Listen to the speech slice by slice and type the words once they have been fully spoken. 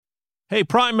Hey,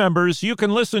 Prime members, you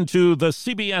can listen to the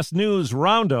CBS News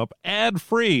Roundup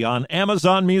ad-free on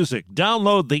Amazon Music.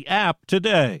 Download the app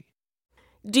today.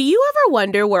 Do you ever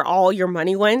wonder where all your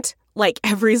money went? Like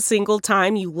every single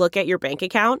time you look at your bank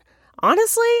account?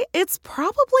 Honestly, it's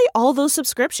probably all those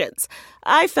subscriptions.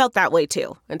 I felt that way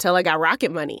too, until I got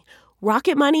Rocket Money.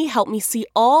 Rocket Money helped me see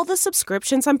all the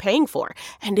subscriptions I'm paying for,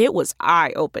 and it was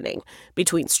eye-opening.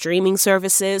 Between streaming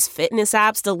services, fitness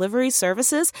apps, delivery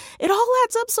services, it all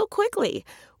adds up so quickly.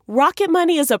 Rocket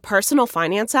Money is a personal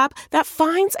finance app that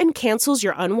finds and cancels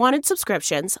your unwanted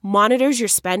subscriptions, monitors your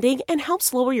spending, and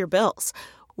helps lower your bills.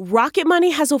 Rocket Money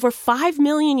has over 5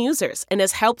 million users and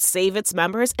has helped save its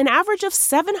members an average of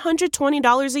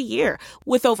 $720 a year,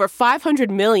 with over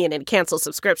 500 million in canceled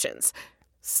subscriptions.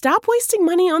 Stop wasting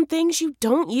money on things you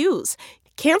don't use.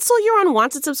 Cancel your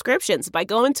unwanted subscriptions by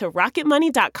going to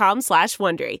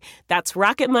rocketmoney.com/Wondery. That's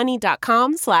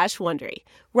rocketmoney.com/Wondery.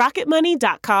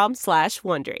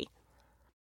 rocketmoney.com/Wondery.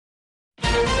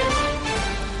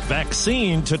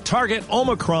 Vaccine to target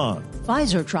Omicron.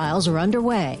 Pfizer trials are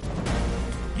underway.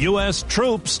 U.S.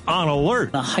 troops on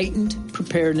alert. A heightened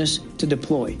preparedness to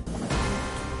deploy.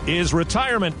 Is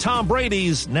retirement Tom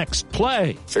Brady's next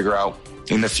play? Figure out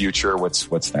in the future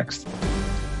what's next.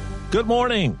 Good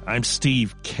morning. I'm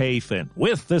Steve Kathan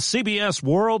with the CBS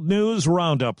World News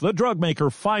Roundup. The drug maker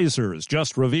Pfizer has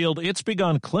just revealed it's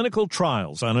begun clinical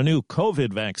trials on a new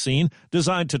COVID vaccine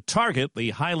designed to target the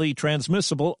highly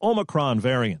transmissible Omicron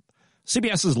variant.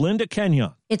 CBS's Linda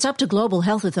Kenyon. It's up to global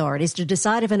health authorities to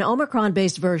decide if an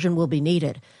Omicron-based version will be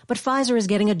needed. But Pfizer is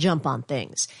getting a jump on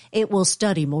things. It will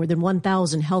study more than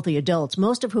 1,000 healthy adults,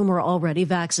 most of whom are already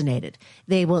vaccinated.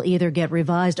 They will either get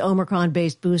revised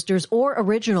Omicron-based boosters or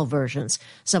original versions.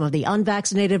 Some of the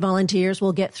unvaccinated volunteers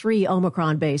will get 3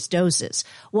 Omicron-based doses.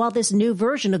 While this new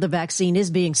version of the vaccine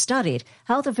is being studied,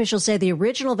 health officials say the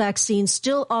original vaccines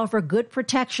still offer good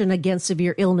protection against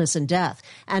severe illness and death,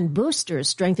 and boosters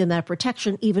strengthen that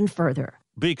protection even further.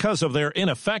 Because of their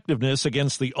ineffectiveness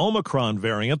against the Omicron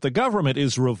variant, the government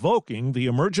is revoking the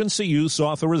emergency use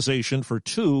authorization for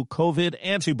 2 COVID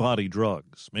antibody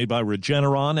drugs made by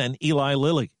Regeneron and Eli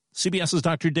Lilly. CBS's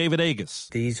Dr. David Agus.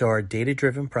 These are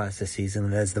data-driven processes,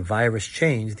 and as the virus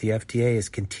changed, the FDA is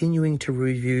continuing to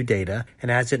review data,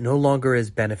 and as it no longer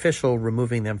is beneficial,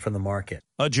 removing them from the market.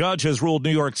 A judge has ruled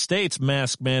New York State's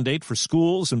mask mandate for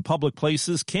schools and public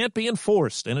places can't be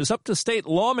enforced and is up to state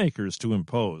lawmakers to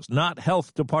impose, not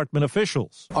health department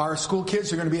officials. Our school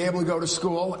kids are going to be able to go to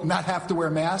school and not have to wear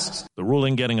masks. The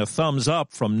ruling getting a thumbs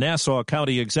up from Nassau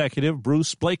County Executive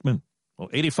Bruce Blakeman.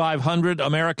 8,500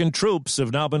 American troops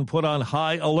have now been put on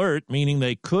high alert, meaning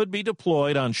they could be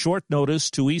deployed on short notice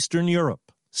to Eastern Europe.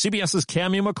 CBS's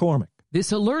Cammy McCormick.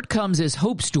 This alert comes as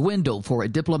hopes dwindle for a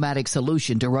diplomatic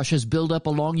solution to Russia's buildup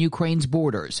along Ukraine's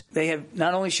borders. They have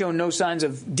not only shown no signs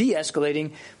of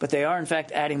de-escalating, but they are, in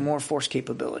fact, adding more force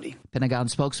capability. Pentagon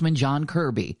spokesman John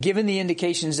Kirby. Given the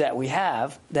indications that we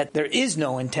have, that there is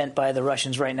no intent by the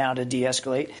Russians right now to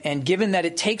de-escalate, and given that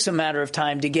it takes a matter of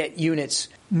time to get units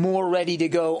more ready to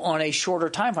go on a shorter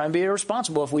time frame, it'd be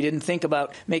irresponsible if we didn't think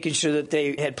about making sure that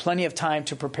they had plenty of time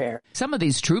to prepare. Some of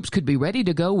these troops could be ready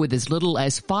to go with as little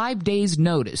as 5 days'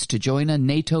 notice to join a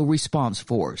NATO response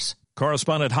force.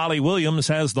 Correspondent Holly Williams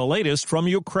has the latest from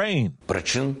Ukraine.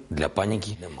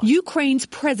 Ukraine's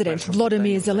President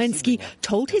Volodymyr Zelensky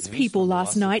told his people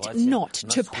last night not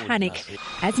to panic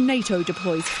as NATO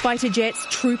deploys fighter jets,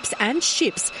 troops and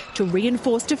ships to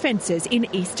reinforce defences in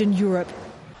Eastern Europe.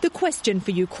 The question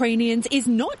for Ukrainians is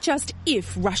not just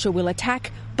if Russia will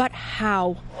attack, but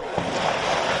how.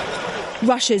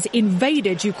 Russia's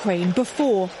invaded Ukraine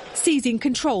before, seizing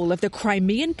control of the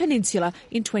Crimean Peninsula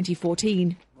in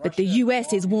 2014. But the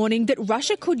U.S. is warning that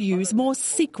Russia could use more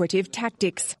secretive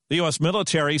tactics. The U.S.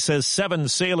 military says 7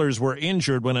 sailors were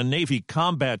injured when a Navy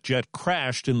combat jet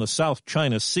crashed in the South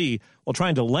China Sea while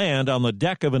trying to land on the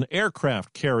deck of an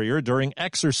aircraft carrier during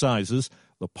exercises.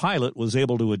 The pilot was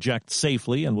able to eject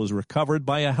safely and was recovered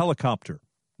by a helicopter.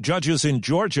 Judges in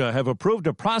Georgia have approved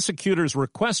a prosecutor's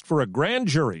request for a grand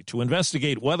jury to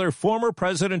investigate whether former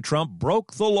President Trump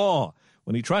broke the law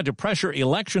when he tried to pressure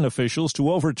election officials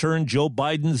to overturn Joe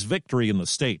Biden's victory in the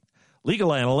state.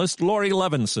 Legal analyst Lori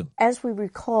Levinson. As we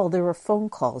recall, there were phone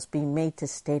calls being made to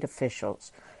state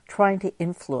officials trying to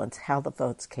influence how the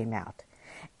votes came out.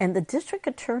 And the district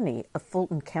attorney of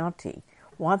Fulton County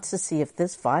wants to see if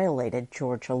this violated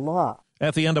Georgia law.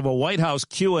 At the end of a White House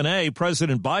Q&A,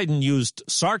 President Biden used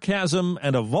sarcasm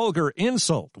and a vulgar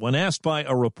insult when asked by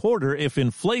a reporter if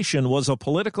inflation was a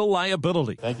political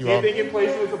liability. Thank you all. Do you think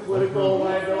inflation was a political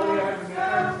liability?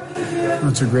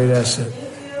 That's a great asset.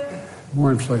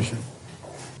 More inflation.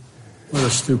 What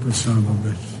a stupid son of a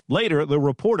bitch. Later, the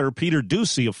reporter Peter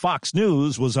Doocy of Fox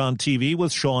News was on TV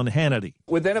with Sean Hannity.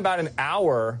 Within about an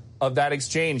hour of that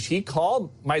exchange, he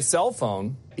called my cell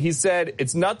phone. He said,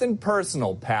 "It's nothing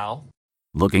personal, pal."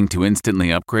 Looking to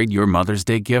instantly upgrade your Mother's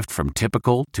Day gift from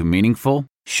typical to meaningful?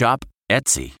 Shop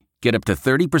Etsy. Get up to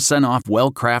 30% off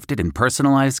well-crafted and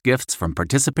personalized gifts from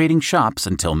participating shops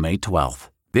until May 12th.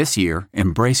 This year,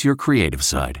 embrace your creative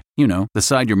side. You know, the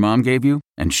side your mom gave you.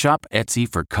 And shop Etsy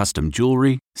for custom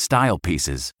jewelry, style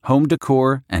pieces, home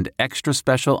decor, and extra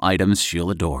special items she'll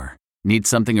adore. Need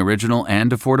something original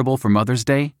and affordable for Mother's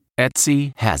Day?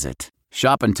 Etsy has it.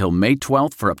 Shop until May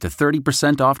 12th for up to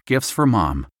 30% off gifts for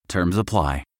mom. Terms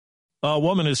apply. A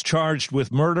woman is charged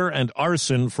with murder and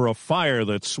arson for a fire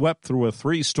that swept through a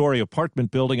 3-story apartment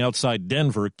building outside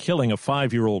Denver, killing a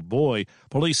 5-year-old boy.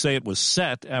 Police say it was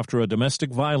set after a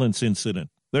domestic violence incident.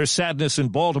 There's sadness in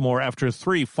Baltimore after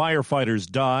 3 firefighters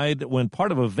died when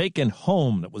part of a vacant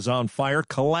home that was on fire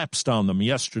collapsed on them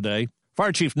yesterday.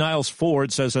 Fire Chief Niles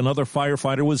Ford says another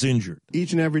firefighter was injured.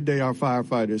 Each and every day, our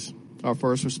firefighters, our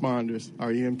first responders,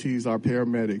 our EMTs, our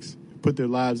paramedics put their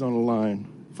lives on the line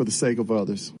for the sake of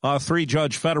others. A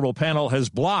 3-judge federal panel has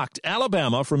blocked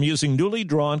Alabama from using newly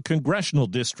drawn congressional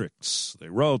districts. They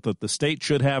wrote that the state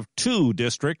should have 2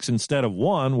 districts instead of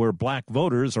 1 where black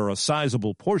voters are a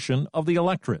sizable portion of the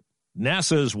electorate.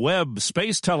 NASA's Webb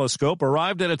Space Telescope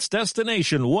arrived at its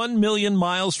destination 1 million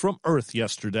miles from Earth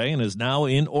yesterday and is now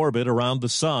in orbit around the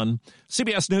sun.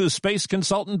 CBS News space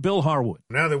consultant Bill Harwood.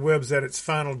 Now that Webb's at its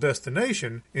final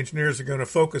destination, engineers are going to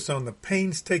focus on the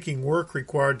painstaking work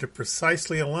required to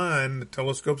precisely align the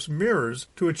telescope's mirrors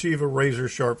to achieve a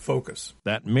razor-sharp focus.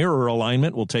 That mirror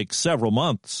alignment will take several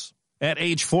months. At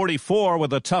age 44,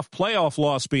 with a tough playoff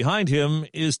loss behind him,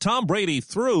 is Tom Brady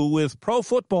through with pro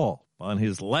football? On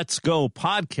his Let's Go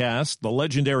podcast, the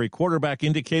legendary quarterback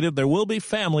indicated there will be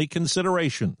family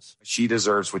considerations. She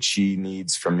deserves what she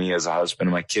needs from me as a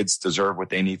husband. My kids deserve what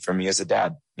they need from me as a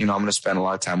dad. I'm going to spend a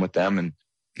lot of time with them and,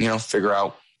 figure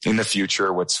out in the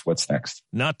future what's next.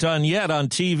 Not done yet on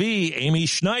TV. Amy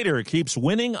Schneider keeps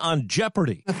winning on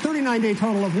Jeopardy! A 39-day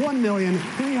total of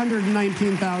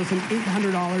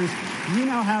 $1,319,800. You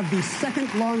now have the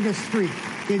second longest streak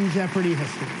in Jeopardy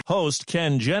history. Host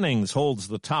Ken Jennings holds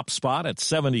the top spot at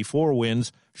 74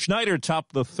 wins. Schneider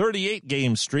topped the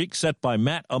 38-game streak set by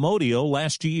Matt Amodio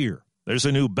last year. There's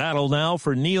a new battle now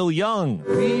for Neil Young.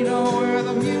 We know where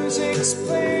the music's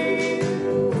played.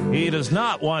 He does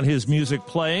not want his music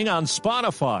playing on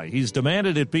Spotify. He's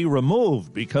demanded it be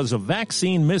removed because of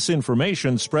vaccine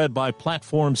misinformation spread by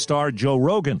platform star Joe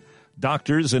Rogan.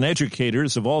 Doctors and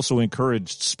educators have also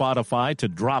encouraged Spotify to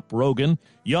drop Rogan.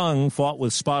 Young fought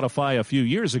with Spotify a few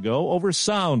years ago over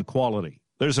sound quality.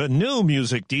 There's a new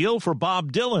music deal for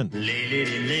Bob Dylan.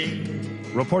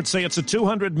 Reports say it's a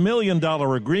 $200 million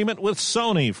agreement with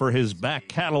Sony for his back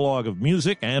catalog of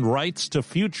music and rights to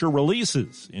future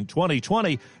releases. In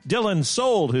 2020, Dylan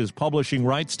sold his publishing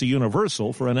rights to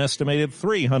Universal for an estimated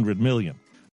 $300 million.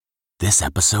 This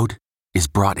episode is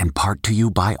brought in part to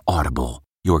you by Audible,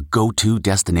 your go-to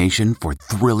destination for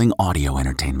thrilling audio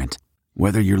entertainment.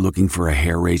 Whether you're looking for a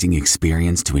hair-raising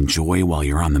experience to enjoy while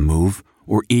you're on the move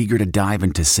or eager to dive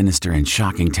into sinister and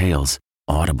shocking tales,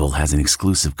 Audible has an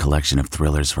exclusive collection of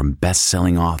thrillers from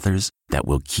best-selling authors that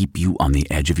will keep you on the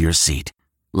edge of your seat.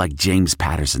 Like James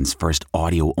Patterson's first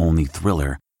audio-only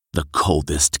thriller, The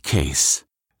Coldest Case.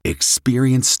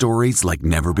 Experience stories like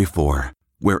never before,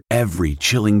 where every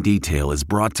chilling detail is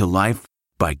brought to life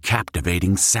by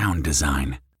captivating sound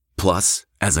design. Plus,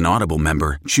 as an Audible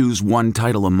member, choose one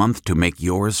title a month to make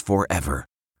yours forever.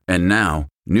 And now,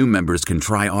 new members can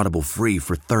try Audible free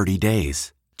for 30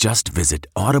 days. Just visit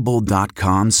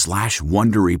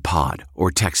audible.com/WonderyPod or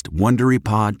text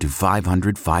WonderyPod to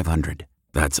 500-500.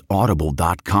 That's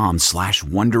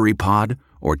audible.com/WonderyPod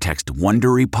or text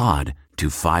WonderyPod to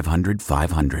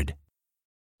 500-500.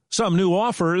 Some new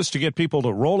offers to get people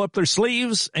to roll up their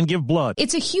sleeves and give blood.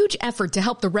 It's a huge effort to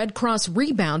help the Red Cross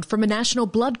rebound from a national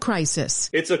blood crisis.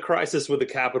 It's a crisis with a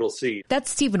capital C.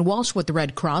 That's Stephen Walsh with the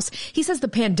Red Cross. He says the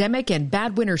pandemic and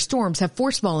bad winter storms have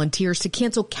forced volunteers to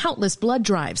cancel countless blood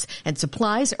drives, and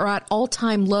supplies are at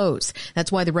all-time lows. That's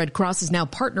why the Red Cross is now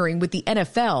partnering with the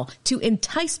NFL to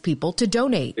entice people to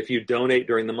donate. If you donate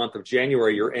during the month of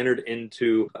January, you're entered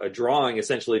into a drawing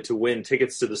essentially to win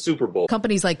tickets to the Super Bowl.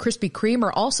 Companies like Krispy Kreme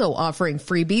are also offering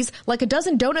freebies like a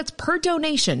dozen donuts per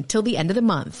donation till the end of the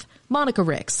month. Monica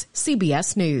Ricks,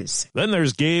 CBS News. Then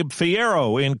there's Gabe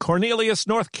Fierro in Cornelius,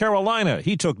 North Carolina.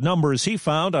 He took numbers he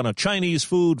found on a Chinese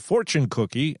food fortune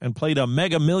cookie and played a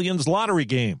Mega Millions lottery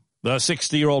game. The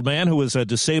 60-year-old man, who is a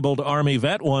disabled Army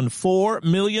vet, won $4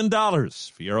 million.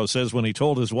 Fierro says when he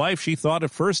told his wife, she thought at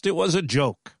first it was a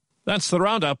joke. That's the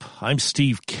Roundup. I'm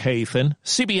Steve Kathan,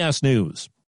 CBS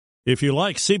News. If you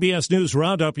like CBS News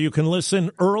Roundup, you can listen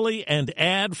early and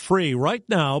ad-free right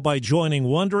now by joining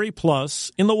Wondery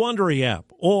Plus in the Wondery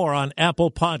app or on Apple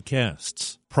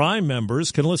Podcasts. Prime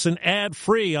members can listen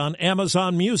ad-free on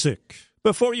Amazon Music.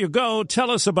 Before you go,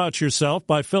 tell us about yourself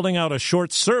by filling out a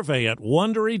short survey at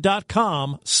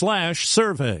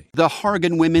Wondery.com/survey. The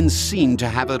Hargan women seemed to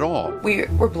have it all. We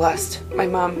were blessed. My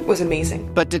mom was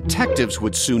amazing. But detectives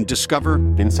would soon discover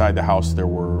inside the house there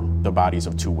were the bodies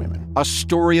of 2 women. A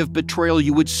story of betrayal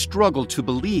you would struggle to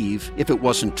believe if it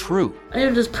wasn't true. I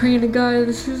am just praying to God,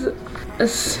 this is a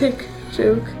sick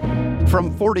joke.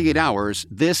 From 48 Hours,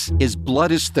 this is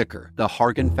Blood is Thicker, The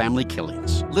Hargan Family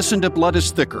Killings. Listen to Blood is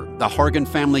Thicker, The Hargan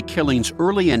Family Killings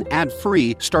early and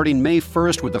ad-free starting May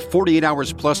 1st with a 48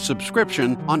 Hours Plus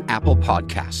subscription on Apple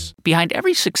Podcasts. Behind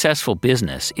every successful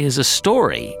business is a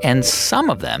story, and some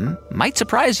of them might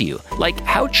surprise you. Like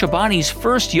how Chobani's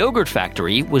first yogurt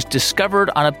factory was discovered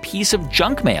on a piece of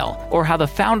junk mail, or how the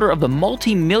founder of the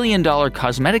multi-million-dollar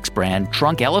cosmetics brand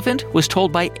Drunk Elephant was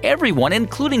told by everyone,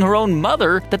 including her own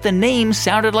mother, that the name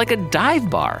sounded like a dive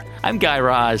bar. I'm Guy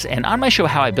Raz, and on my show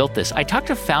How I Built This, I talk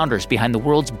to founders behind the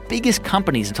world's biggest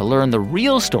companies to learn the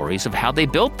real stories of how they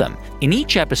built them. In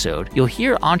each episode, you'll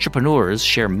hear entrepreneurs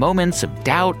share moments of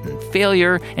doubt and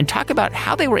failure and talk about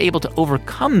how they were able to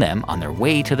overcome them on their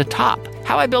way to the top.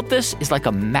 How I Built This is like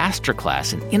a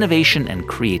masterclass in innovation and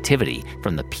creativity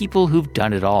from the people who've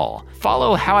done it all.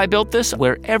 Follow How I Built This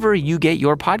wherever you get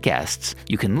your podcasts.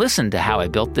 You can listen to How I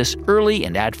Built This early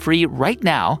and ad-free right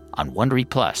now on Wondery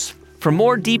Plus. For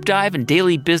more deep dive and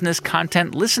daily business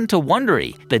content, listen to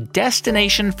Wondery, the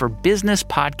destination for business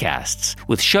podcasts.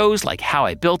 With shows like How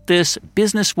I Built This,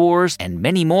 Business Wars, and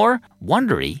many more,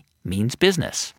 Wondery means business.